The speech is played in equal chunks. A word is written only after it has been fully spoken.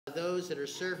those that are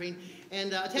serving.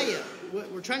 And I'll tell you,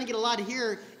 we're trying to get a lot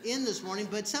here in this morning,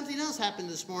 but something else happened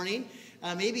this morning,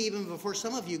 maybe even before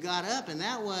some of you got up, and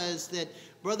that was that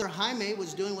Brother Jaime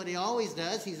was doing what he always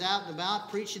does. He's out and about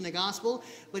preaching the gospel,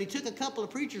 but he took a couple of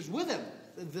preachers with him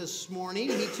this morning.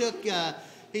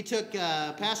 He took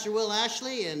Pastor Will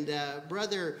Ashley and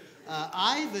Brother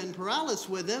Ivan Perales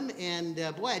with him, and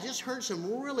boy, I just heard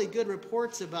some really good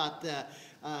reports about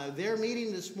their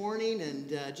meeting this morning, and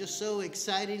just so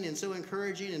exciting and so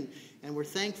encouraging, and we're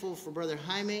thankful for Brother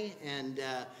Jaime and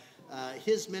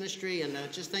his ministry, and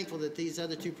just thankful that these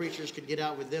other two preachers could get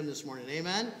out with them this morning.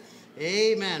 Amen?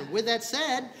 Amen. With that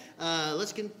said,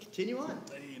 let's continue on.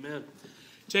 Amen.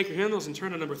 Take your hymnals and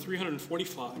turn to number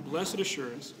 345, Blessed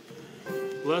Assurance.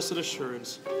 Blessed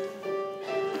Assurance.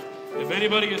 If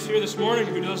anybody is here this morning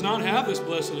who does not have this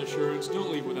blessed assurance, don't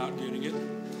leave without getting it.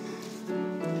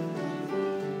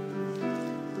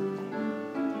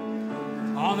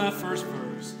 On that first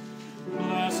verse,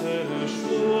 blessed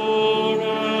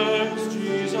assurance,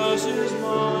 Jesus is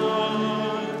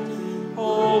mine.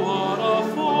 Oh, what a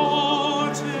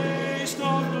foretaste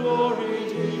of glory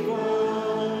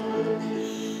divine,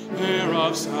 heir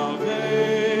of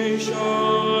salvation,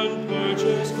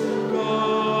 purchased of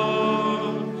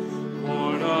God,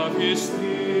 born of His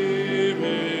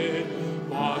Spirit,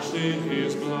 washed in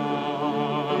His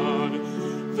blood.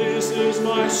 This is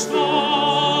my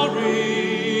story,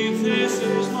 this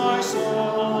is my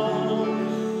song,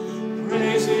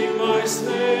 praising my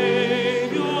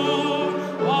Savior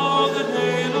all the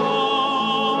day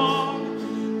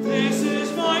long. This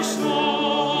is my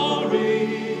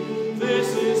story,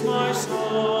 this is my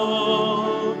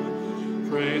song,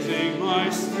 praising my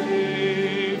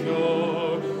Savior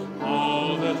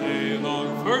all the day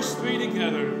long. Verse 3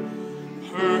 together.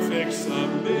 Perfect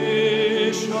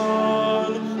submission,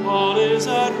 all is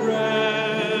at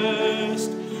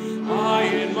rest. I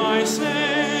in my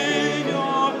Savior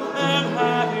am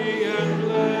happy and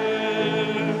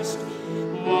blessed,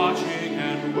 watching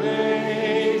and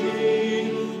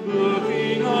waiting,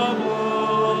 looking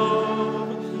above,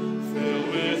 filled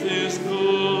with His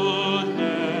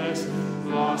goodness,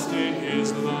 lost in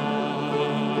His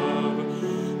love.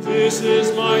 This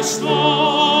is my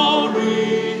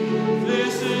story,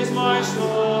 this is my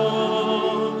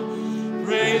song,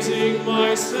 praising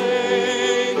my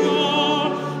Savior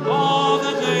all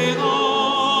the day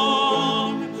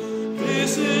long.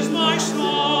 This is my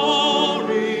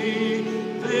story,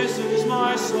 this is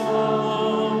my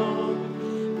song,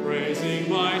 praising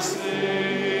my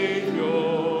Savior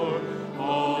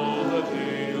all the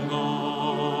day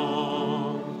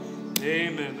long.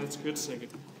 Amen. That's good singing.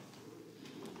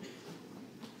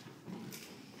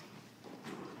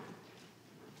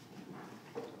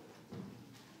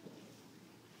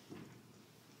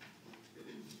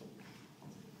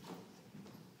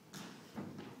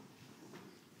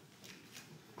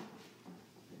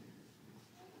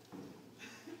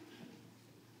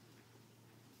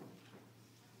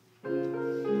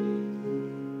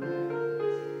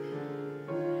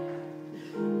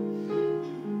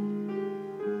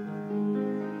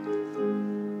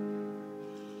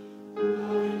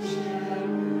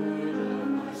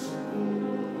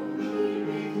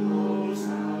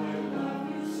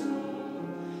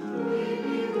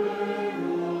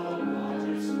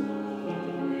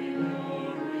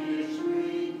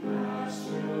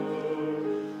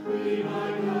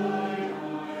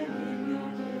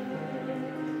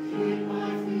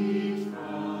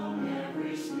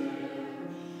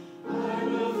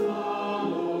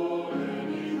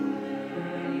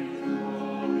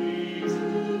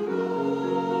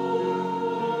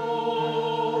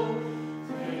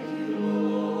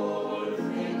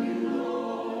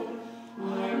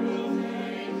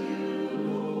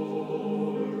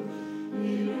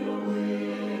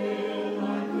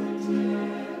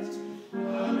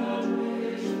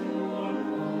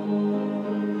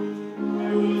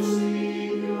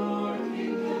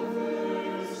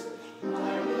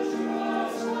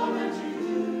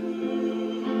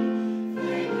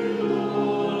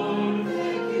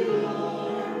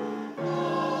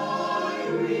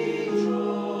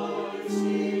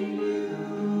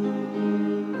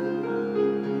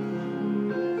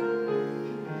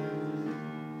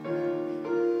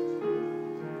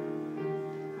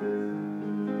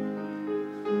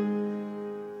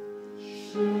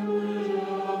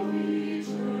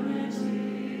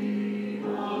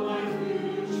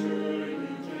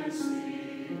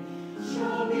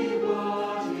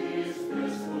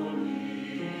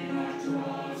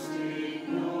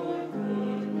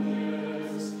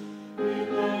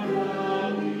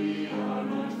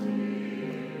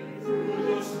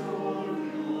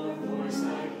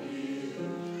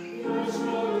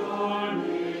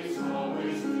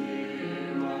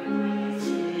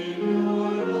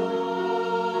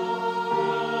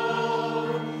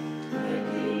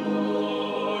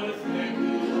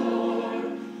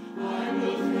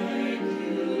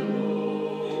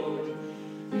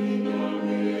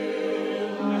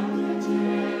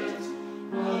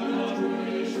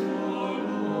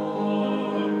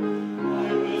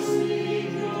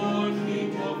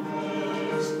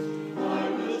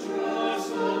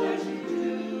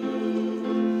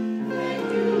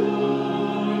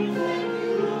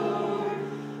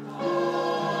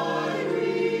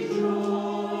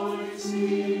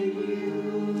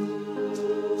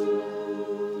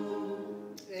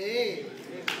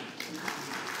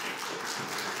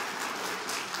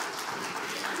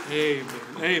 Amen.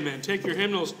 Amen. Take your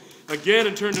hymnals again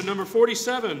and turn to number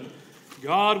 47.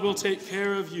 God will take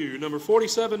care of you. Number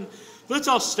 47. Let's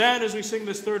all stand as we sing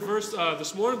this third verse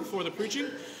this morning before the preaching.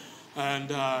 And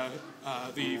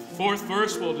the fourth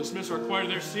verse will dismiss our choir to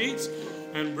their seats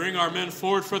and bring our men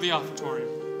forward for the offertory.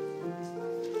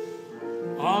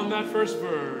 On that first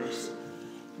verse.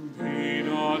 Be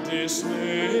not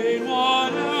dismayed,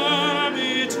 whatever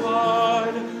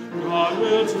betide, God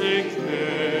will take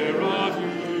care of you.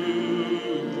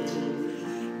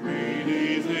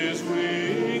 Beneath his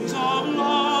wings of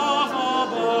love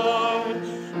abide,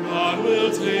 God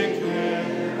will take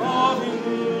care of you.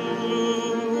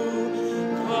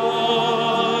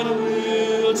 God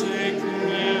will take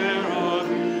care of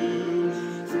you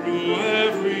through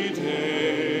every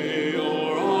day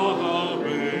or all the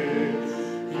way.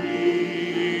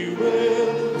 He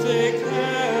will take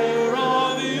care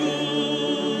of you.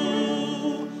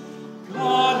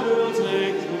 God will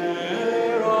take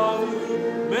care of you.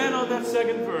 Men, on that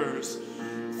second verse.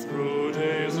 Through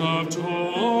days of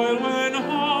toil when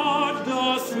heart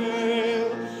doth fail,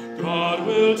 God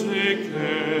will take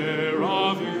care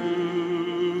of you.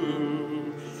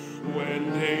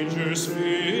 When dangers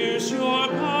fierce your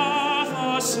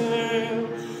path assail,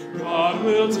 God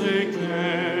will take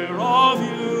care of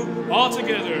you. All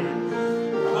together.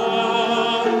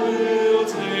 God will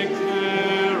take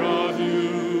care of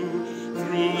you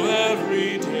through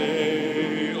every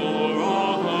day or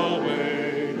all the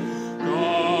way.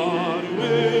 God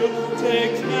will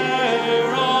take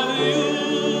care of you.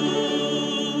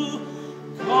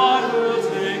 God will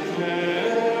take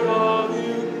care of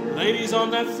you. Ladies, on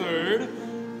that third.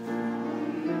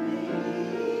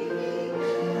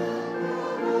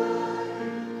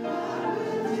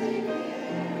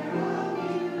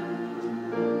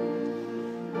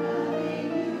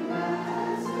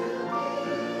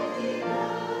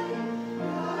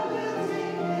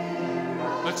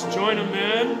 Let's join them,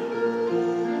 men.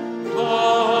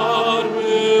 God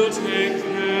will take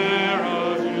care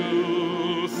of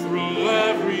you through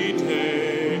every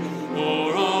day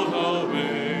or all the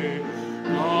way.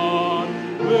 God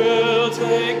will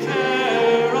take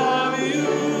care of you.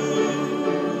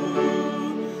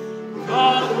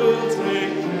 God will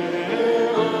take care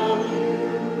of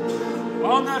you.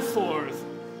 On that fourth,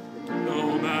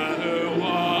 no matter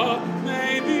what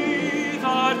may be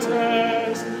the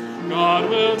test, God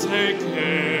will take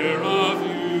care of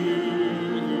you.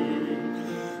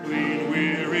 Lean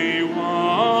weary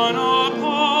one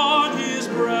upon his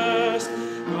breast,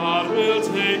 God will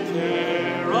take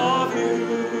care of you.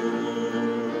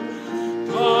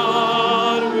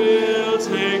 God will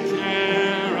take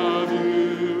care of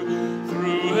you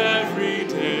through every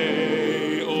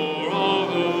day or all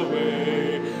the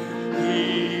way.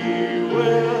 He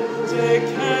will take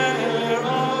care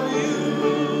of you.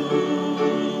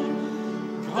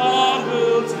 God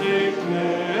will take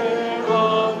care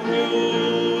of you.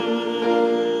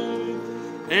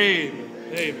 Amen.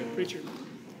 Amen. Preacher.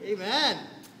 Amen.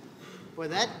 Boy,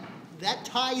 that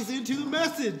ties into the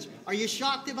message. Are you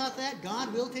shocked about that?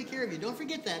 God will take care of you. Don't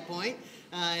forget that point.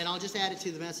 And I'll just add it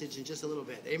to the message in just a little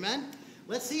bit. Amen.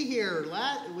 Let's see here.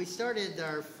 We started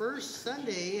our first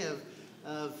Sunday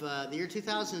of the year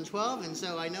 2012, and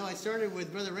so I know I started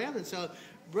with Brother Ramlin. So,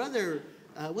 Brother,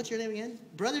 what's your name again?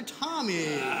 Brother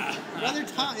Tommy. Brother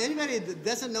Tom. Anybody that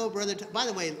doesn't know Brother Tommy? By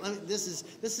the way, this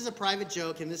is a private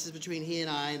joke, and this is between he and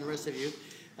I and the rest of you.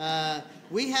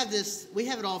 We have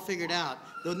it all figured out.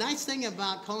 The nice thing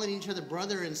about calling each other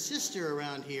brother and sister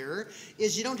around here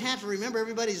is you don't have to remember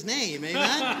everybody's name.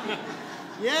 Amen.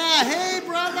 Yeah. Hey,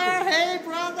 brother. Hey,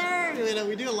 brother. You know,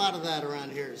 we do a lot of that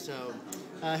around here. So,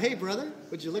 hey, brother,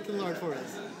 would you look to the Lord for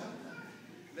us?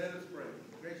 Let us pray.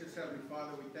 Gracious Heavenly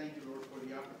Father, we thank you, Lord, for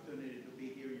the opportunity to be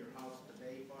here in your house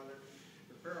today, Father.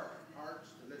 Prepare our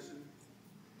hearts to listen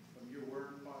from your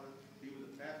word, Father. Be with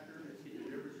the pastor as he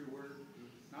delivers your word.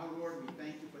 Now, Lord, we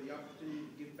thank you for the opportunity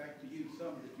to give back to you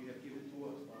some that you have given to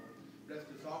us, Father. Bless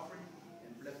this offering and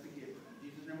bless the giver. In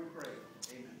Jesus' name we pray.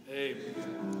 Amen. Amen.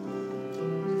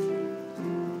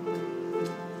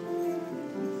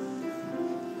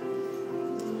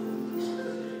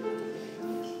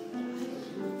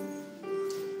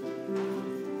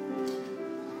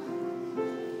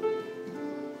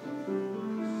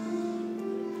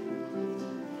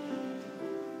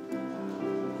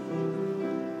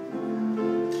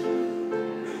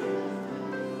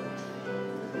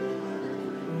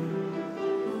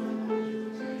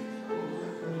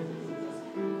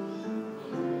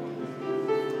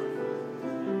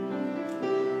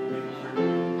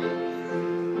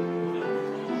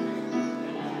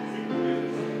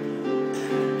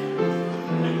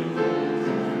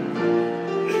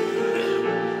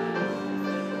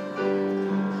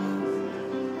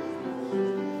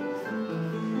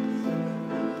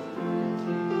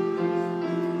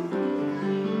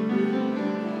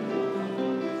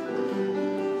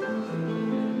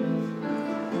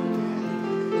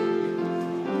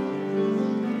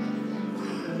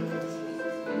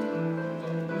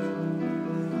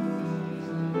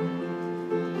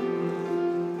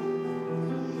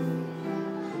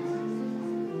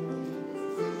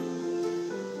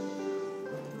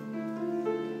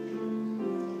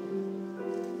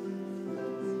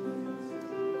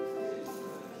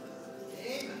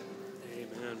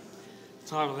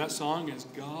 title of that song is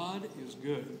God is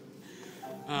Good.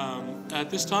 At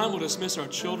this time, we'll dismiss our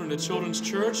children to Children's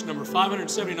Church, number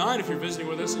 579, if you're visiting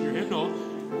with us in your hymnal.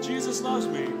 Jesus loves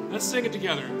me. Let's sing it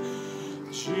together.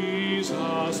 Jesus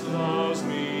loves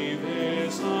me,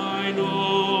 this I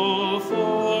know,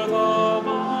 for the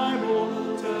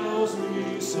Bible tells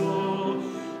me so.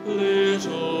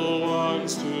 Little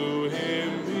ones to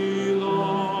him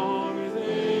belong,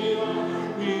 they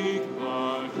are weak,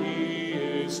 but he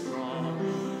is strong.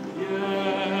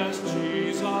 Yes,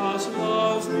 Jesus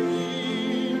loves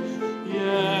me.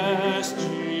 Yes,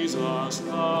 Jesus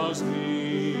loves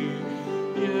me.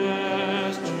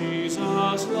 Yes,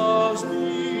 Jesus loves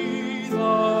me.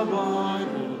 The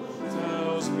Bible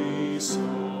tells me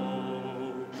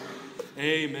so.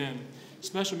 Amen.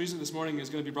 Special music this morning is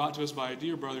going to be brought to us by a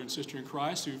dear brother and sister in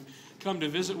Christ who've come to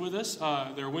visit with us.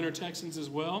 They're Winter Texans as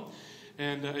well.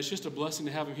 And it's just a blessing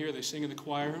to have them here. They sing in the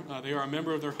choir. They are a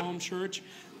member of their home church.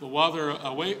 But while they're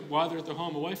at their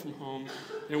home, away from home,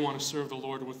 they want to serve the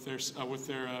Lord with their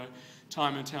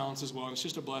time and talents as well. And it's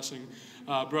just a blessing.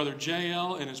 Brother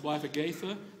J.L. and his wife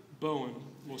Agatha Bowen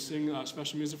will sing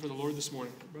special music for the Lord this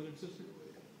morning. Brother and sister.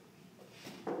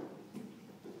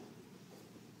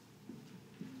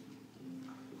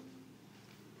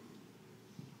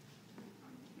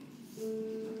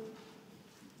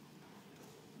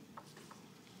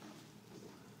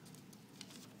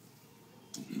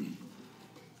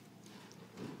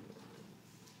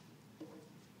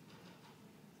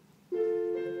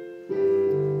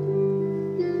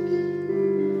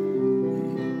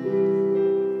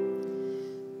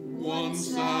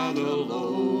 Sat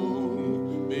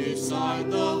alone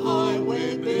beside the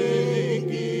highway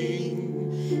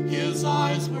begging. His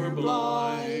eyes were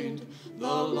blind, the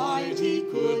light he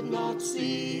could not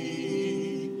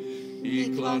see.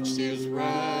 He clutched his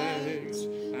rags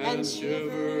and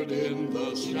shivered in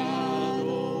the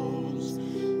shadows.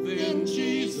 Then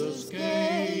Jesus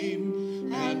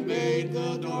came and made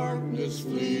the darkness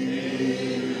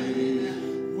flee.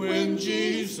 When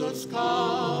Jesus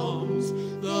comes,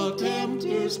 the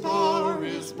tempter's power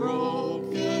is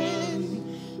broken.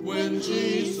 When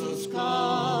Jesus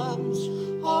comes,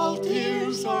 all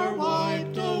tears are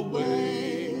wiped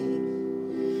away.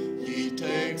 He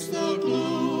takes the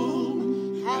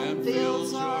gloom and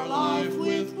fills our life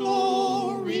with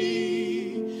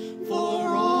glory.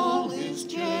 For all is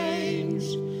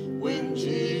changed when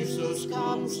Jesus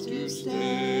comes to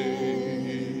stay.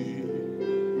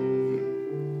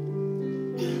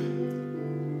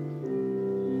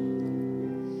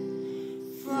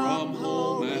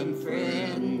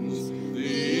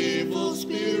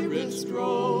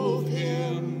 Drove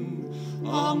him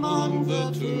among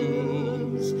the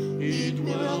tombs. He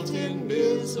dwelt in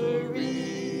misery.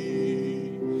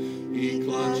 He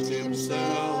clutched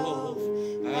himself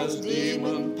as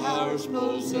demon powers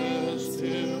possessed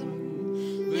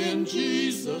him. Then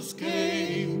Jesus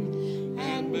came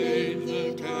and made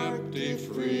the captive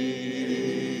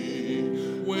free.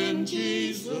 When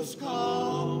Jesus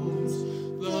comes,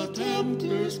 the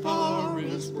tempter's power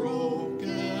is broken.